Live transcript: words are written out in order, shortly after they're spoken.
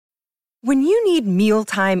When you need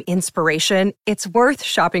mealtime inspiration, it's worth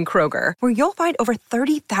shopping Kroger, where you'll find over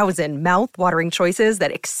 30,000 mouth-watering choices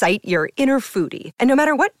that excite your inner foodie. And no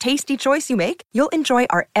matter what tasty choice you make, you'll enjoy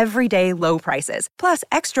our everyday low prices, plus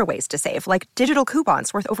extra ways to save, like digital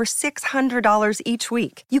coupons worth over $600 each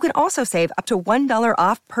week. You can also save up to $1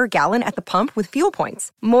 off per gallon at the pump with fuel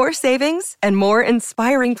points. More savings and more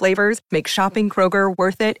inspiring flavors make shopping Kroger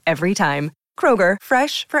worth it every time. Kroger,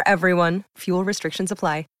 fresh for everyone. Fuel restrictions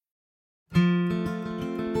apply.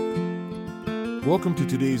 Welcome to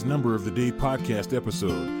today's Number of the Day podcast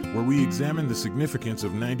episode, where we examine the significance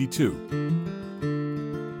of 92.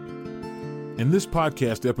 In this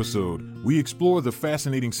podcast episode, we explore the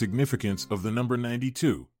fascinating significance of the number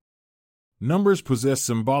 92. Numbers possess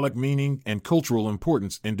symbolic meaning and cultural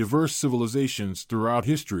importance in diverse civilizations throughout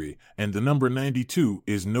history, and the number 92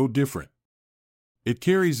 is no different. It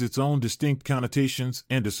carries its own distinct connotations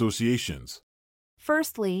and associations.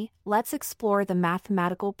 Firstly, let's explore the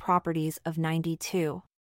mathematical properties of 92.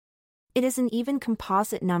 It is an even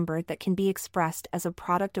composite number that can be expressed as a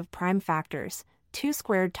product of prime factors, 2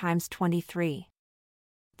 squared times 23.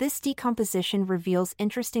 This decomposition reveals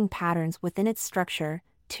interesting patterns within its structure,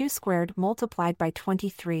 2 squared multiplied by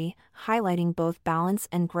 23, highlighting both balance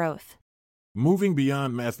and growth. Moving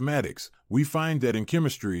beyond mathematics, we find that in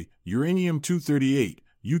chemistry, uranium-238,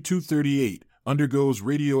 U-238, undergoes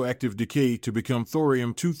radioactive decay to become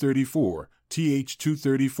thorium-234,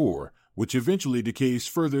 Th-234, which eventually decays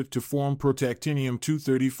further to form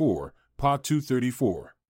protactinium-234, Pa-234.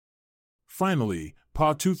 Finally,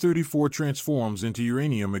 Pa-234 transforms into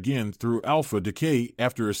uranium again through alpha decay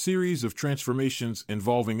after a series of transformations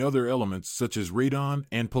involving other elements such as radon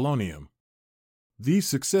and polonium. These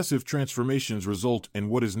successive transformations result in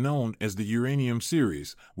what is known as the uranium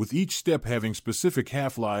series, with each step having specific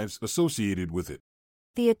half-lives associated with it.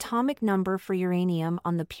 The atomic number for uranium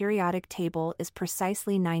on the periodic table is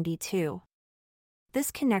precisely 92.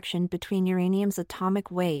 This connection between uranium's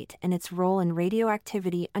atomic weight and its role in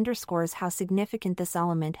radioactivity underscores how significant this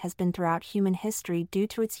element has been throughout human history due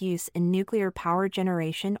to its use in nuclear power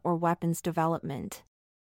generation or weapons development.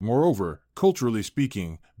 Moreover, culturally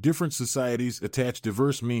speaking, different societies attach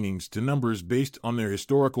diverse meanings to numbers based on their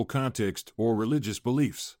historical context or religious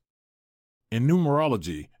beliefs. In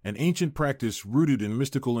numerology, an ancient practice rooted in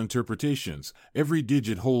mystical interpretations, every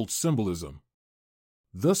digit holds symbolism.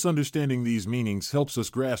 Thus, understanding these meanings helps us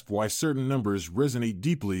grasp why certain numbers resonate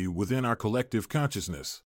deeply within our collective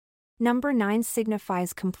consciousness. Number 9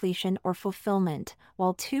 signifies completion or fulfillment,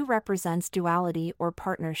 while 2 represents duality or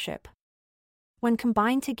partnership. When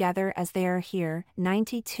combined together as they are here,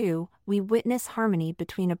 92, we witness harmony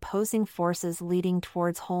between opposing forces leading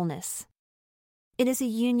towards wholeness. It is a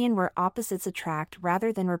union where opposites attract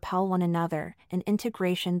rather than repel one another, an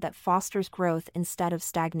integration that fosters growth instead of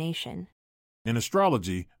stagnation. In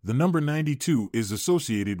astrology, the number 92 is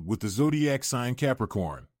associated with the zodiac sign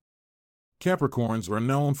Capricorn. Capricorns are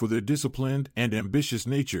known for their disciplined and ambitious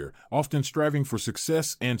nature, often striving for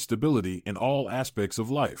success and stability in all aspects of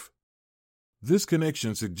life. This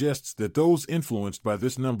connection suggests that those influenced by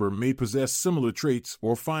this number may possess similar traits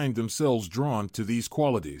or find themselves drawn to these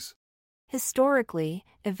qualities. Historically,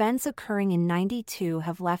 events occurring in 92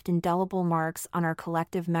 have left indelible marks on our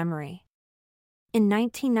collective memory. In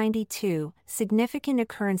 1992, significant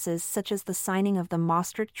occurrences such as the signing of the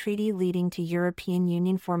Maastricht Treaty leading to European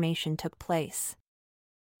Union formation took place.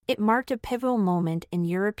 It marked a pivotal moment in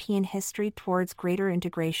European history towards greater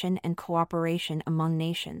integration and cooperation among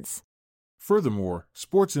nations. Furthermore,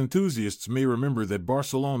 sports enthusiasts may remember that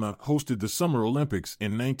Barcelona hosted the Summer Olympics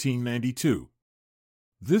in 1992.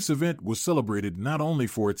 This event was celebrated not only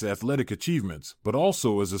for its athletic achievements, but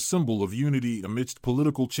also as a symbol of unity amidst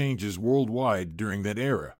political changes worldwide during that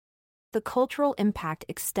era. The cultural impact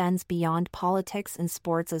extends beyond politics and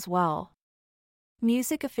sports as well.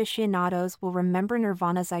 Music aficionados will remember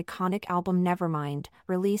Nirvana's iconic album Nevermind,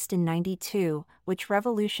 released in 92, which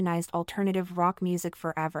revolutionized alternative rock music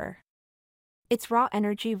forever. Its raw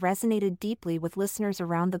energy resonated deeply with listeners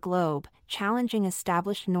around the globe, challenging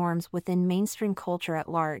established norms within mainstream culture at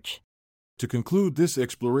large. To conclude this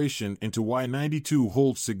exploration into why 92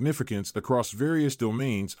 holds significance across various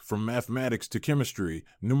domains, from mathematics to chemistry,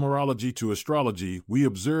 numerology to astrology, we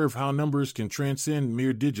observe how numbers can transcend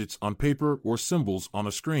mere digits on paper or symbols on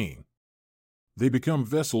a screen. They become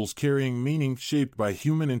vessels carrying meaning shaped by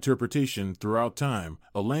human interpretation throughout time,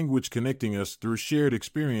 a language connecting us through shared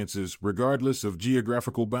experiences regardless of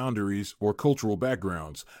geographical boundaries or cultural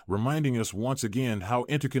backgrounds, reminding us once again how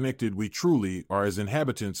interconnected we truly are as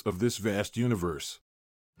inhabitants of this vast universe.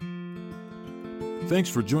 Thanks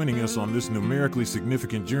for joining us on this numerically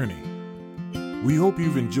significant journey. We hope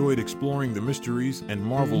you've enjoyed exploring the mysteries and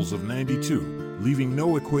marvels of 92, leaving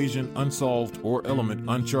no equation unsolved or element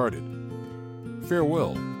uncharted.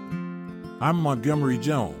 Farewell. I'm Montgomery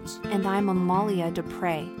Jones. And I'm Amalia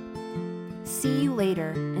Dupre. See you later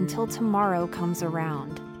until tomorrow comes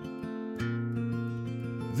around.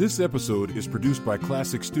 This episode is produced by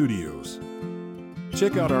Classic Studios.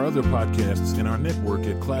 Check out our other podcasts in our network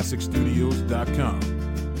at classicstudios.com.